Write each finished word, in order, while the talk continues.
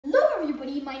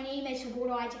everybody, my name is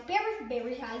Soborno from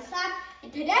Barry's Science Lab,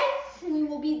 and today we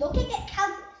will be looking at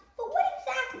calculus. But what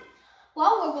exactly?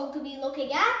 Well, we're going to be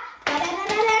looking at we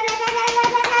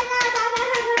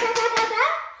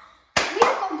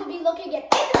are going to be looking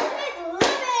at infinite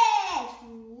limits.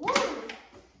 Woo.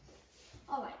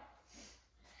 All right.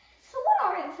 So what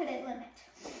are infinite limits?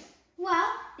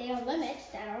 Well, they are limits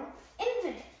that are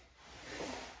infinite.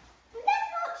 And that's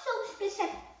not so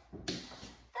specific.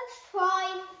 Let's try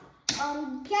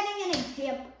getting an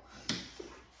example.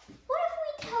 What if we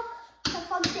took the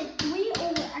function 3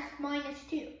 over x minus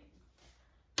 2?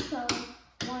 So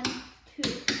 1, 2,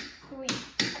 3,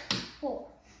 4.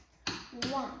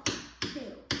 1, 2,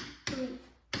 3,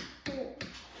 4.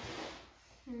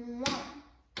 1.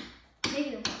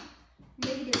 Negative 1.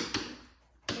 Negative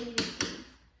 2. Negative 3.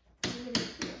 Negative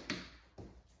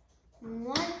 4.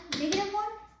 1. Negative 1.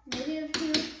 Negative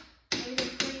 2.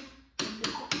 Negative 3.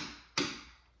 Negative 4.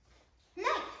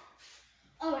 Nice.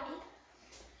 Alright.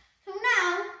 So now,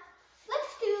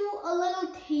 let's do a little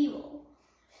table,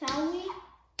 shall we?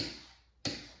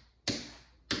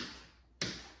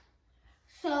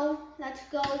 So, let's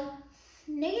go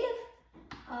negative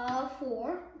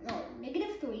 4, no,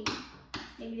 negative 3,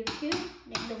 negative 2,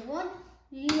 negative 1,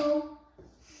 0,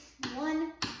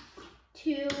 1,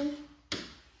 2,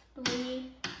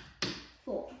 3,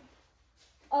 4.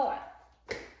 Alright.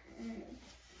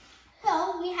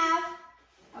 So, we have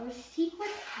our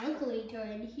secret calculator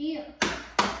in here.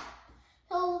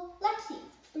 So, let's see.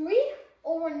 3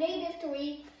 over negative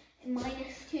 3 and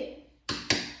minus 2.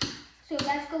 So,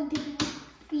 that's going to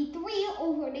be 3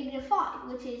 over negative 5,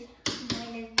 which is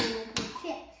minus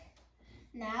 0.6.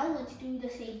 Now, let's do the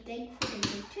same thing for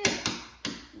negative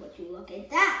 2. Would you look at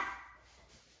that?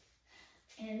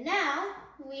 And now,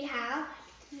 we have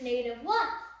negative 1,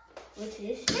 which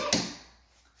is 6.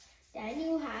 Then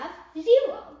you have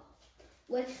 0,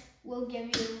 which will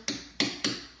give you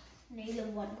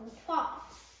negative 1.5.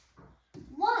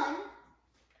 1,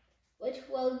 which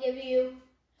will give you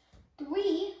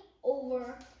 3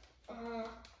 over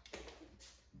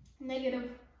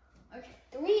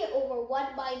three over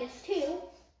 1 minus 2,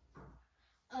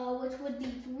 which would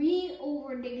be 3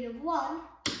 over negative 1,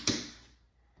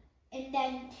 and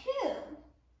then 2.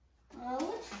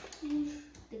 Let's use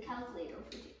the calculator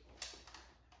for 2.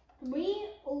 3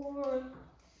 over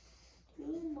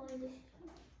 2 minus 2.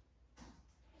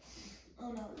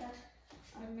 Oh no, that's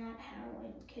not how I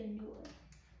can do it.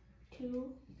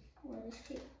 2 minus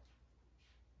 2.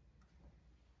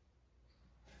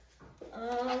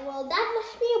 Well, that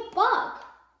must be a bug.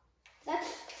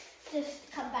 Let's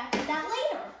just come back to that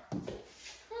later.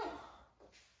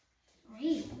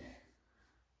 Great.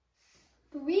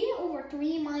 3 over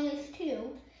 3 minus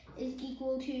 2 is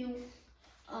equal to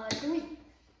 3.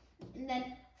 And then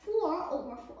 3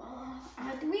 over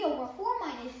 4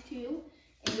 minus 2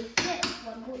 is 6,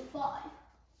 1.5.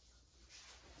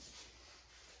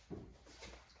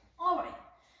 Alright,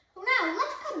 so now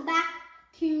let's come back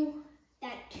to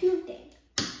that 2 thing.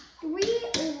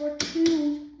 3 over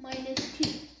 2 minus 2.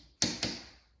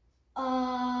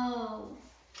 Oh,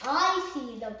 I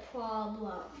see the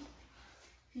problem.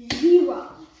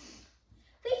 0.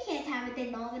 We can't have a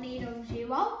denominator of 0.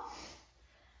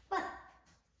 But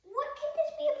what can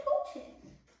this be approaching?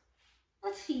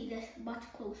 Let's see this much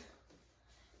closer.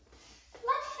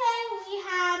 Let's say we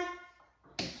had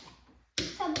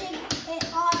something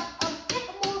on a bit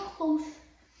more close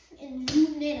and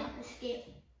zoomed in on the scale.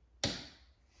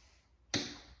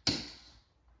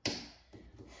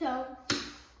 So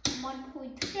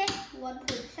 1.6,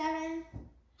 1.7,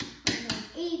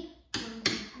 1.8,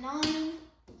 1.9,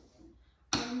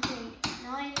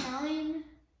 1.99,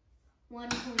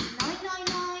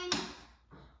 1.999,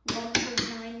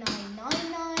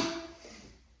 1.9999,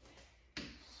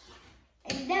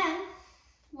 and then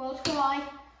we'll try,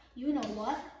 you know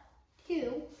what,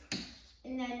 2,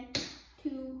 and then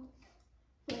 2,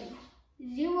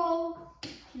 0,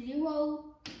 0,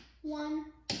 1,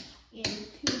 and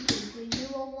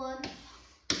 2.01,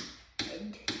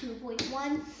 and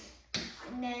 2.1,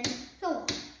 and then so on.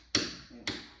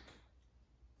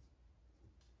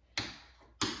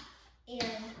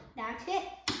 And that's it.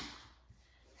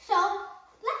 So,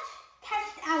 let's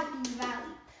test out these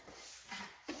values.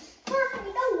 First,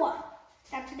 we know 1.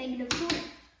 That's negative 3.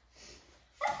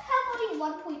 Let's calculate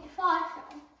 1.5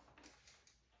 now.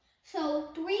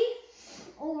 So, 3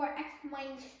 over x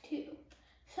minus 2.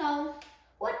 So,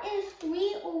 what is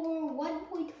 3 over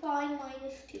 1.5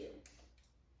 minus 2?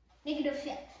 Negative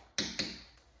 6.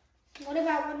 What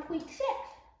about 1.6?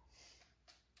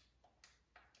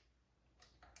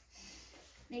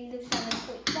 Negative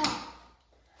 7.5.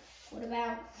 What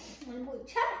about 1.7?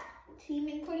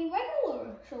 Seeming pretty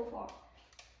regular so far.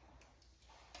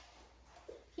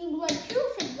 Seems like 2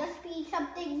 should just be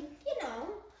something,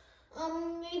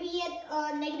 maybe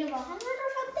at negative 100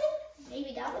 or something.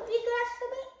 Maybe that would be a good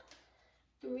estimate.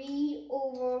 3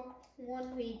 over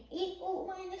 1.80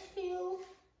 minus 2.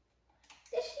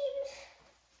 This seems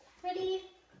pretty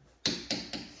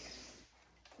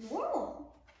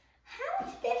normal. How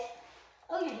is this?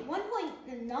 Okay,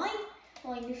 1.9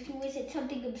 minus 2 isn't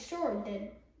something absurd, then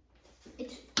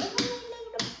it's only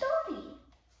negative 30.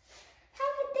 How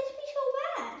could this be so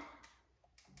bad?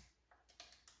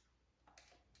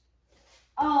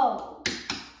 Oh,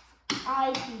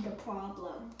 I see the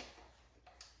problem.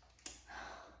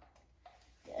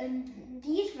 And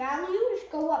these values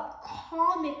go up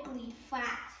comically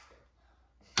fast.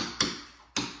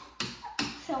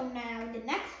 So now the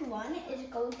next one is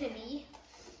going to be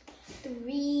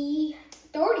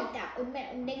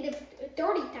negative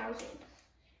 30,000.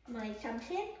 My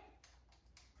assumption.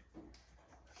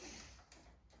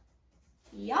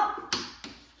 Yup.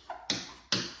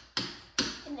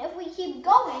 And if we keep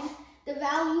going, the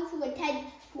values would tend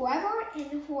forever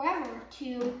and forever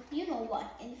to,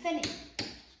 infinity.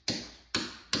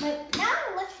 But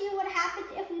now let's see what happens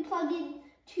if we plug in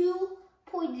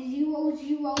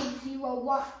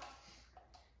 2.0001.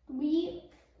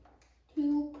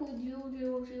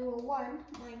 2.0001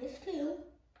 minus 2.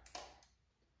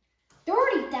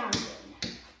 30,000.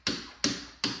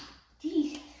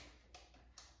 Jesus.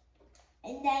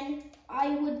 And then I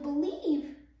would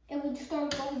believe it would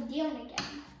start going down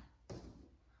again.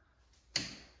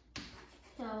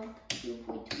 So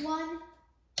 2.1,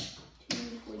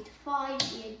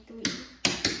 2.5, and 3.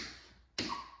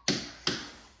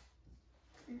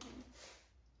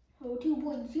 So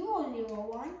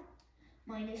 2.001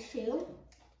 minus 2,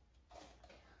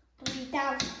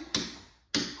 3,000.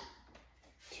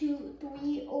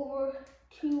 3 over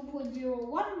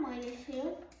 2.01 minus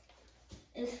 2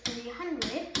 is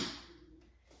 300.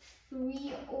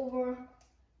 3 over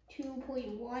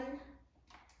 2.1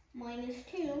 minus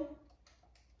 2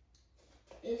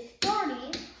 is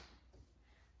 30.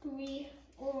 3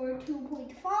 over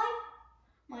 2.5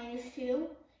 minus 2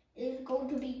 is going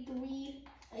to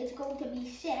be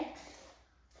 6.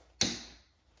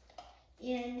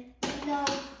 And we know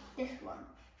this one,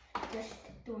 just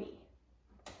 3.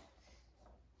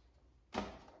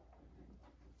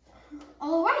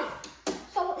 Alright,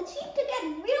 so it seemed to get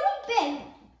really big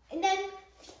and then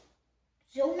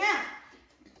zone out.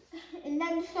 And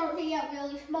then start to get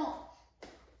really small.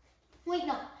 Wait,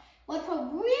 no. Went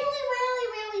from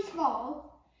really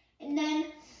small and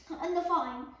then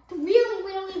undefined to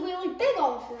really big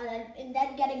all of a sudden and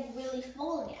then getting really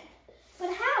small again.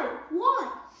 But how?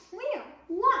 Why? Where?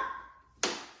 What?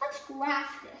 Let's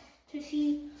graph this to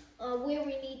see where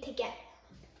we need to get.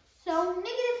 So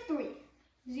negative 3,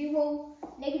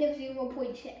 negative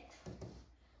 0.6.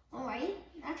 Alright,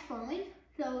 that's fine.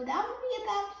 So that would be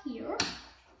about here.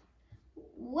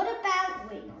 What about,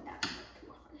 wait, no, that's not too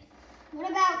high.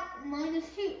 What about minus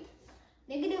 2?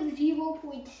 Negative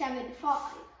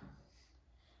 0.75.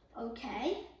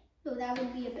 Okay, so that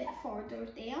would be a bit farther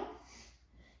down.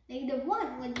 Negative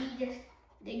 1 would be just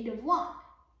negative 1.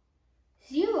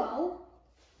 0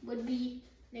 would be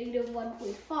negative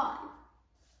 1.5.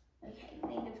 Okay,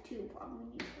 negative 2 probably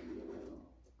needs to be a little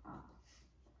up.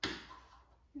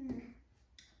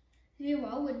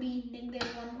 0 would be negative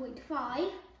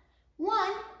 1.5.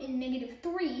 1 is negative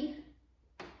 3.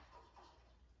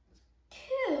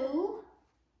 2,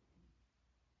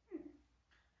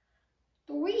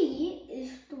 3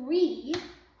 is 3.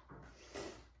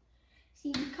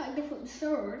 Seems kind of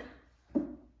absurd.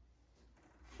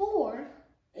 4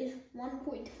 is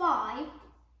 1.5.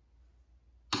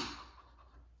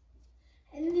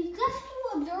 And just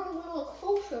to observe a little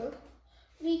closer,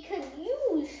 we could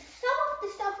use some of the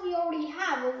stuff we already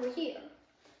have over here,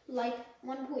 like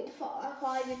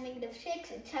 1.5 and negative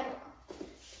 6, etc.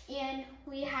 And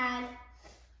we had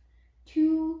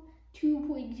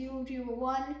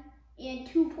 2.001, and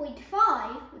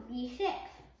 2.5 would be 6.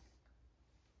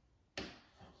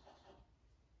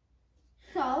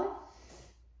 So,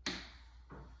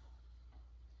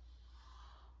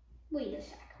 wait a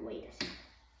sec.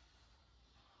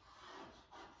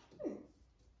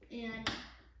 And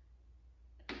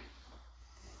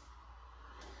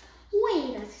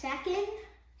wait a second.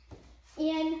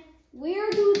 And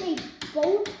where do they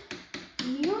both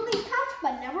nearly touch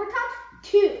but never touch?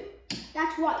 2.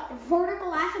 That's right. The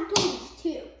vertical asymptote is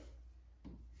 2.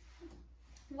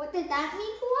 What did that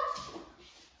mean for us?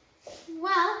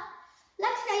 Well,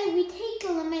 let's say we take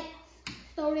the limit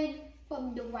started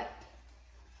from the right.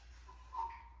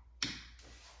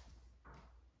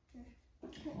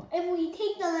 if we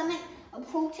take the limit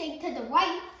approaching to the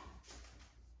right,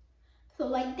 so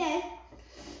like this,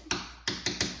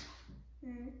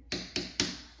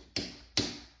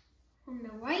 on the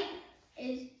right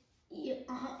is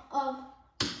of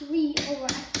 3 over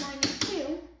x minus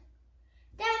 2,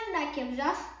 then that gives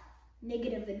us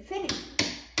negative infinity.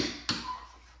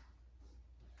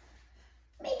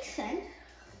 Makes sense.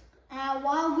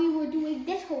 While we were doing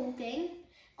this whole thing,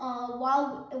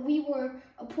 while we were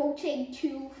approaching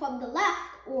to from the left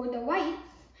or the right,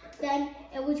 then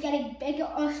it was getting bigger,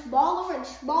 smaller and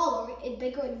smaller, and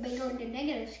bigger in the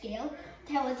negative scale,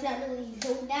 until it suddenly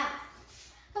zoned out.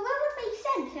 So that would make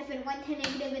sense if it went to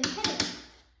negative infinity.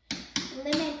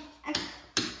 Limit x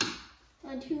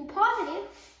to positive,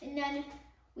 and then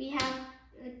we have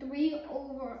 3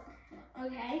 over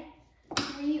x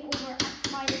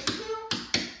minus 2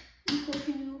 equal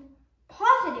to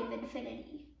positive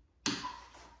infinity.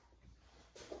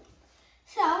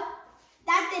 So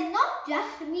that did not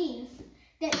just mean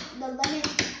that the limit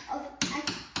of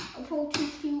x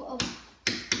approaches to of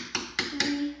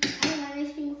 3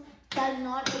 minus 2 does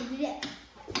not exist.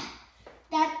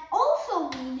 That also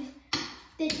means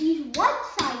that these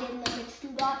one-sided limits do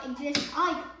not exist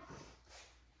either.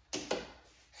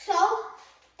 So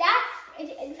that is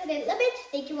infinite limits.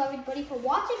 Thank you everybody for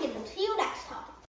watching, and we'll see you next time.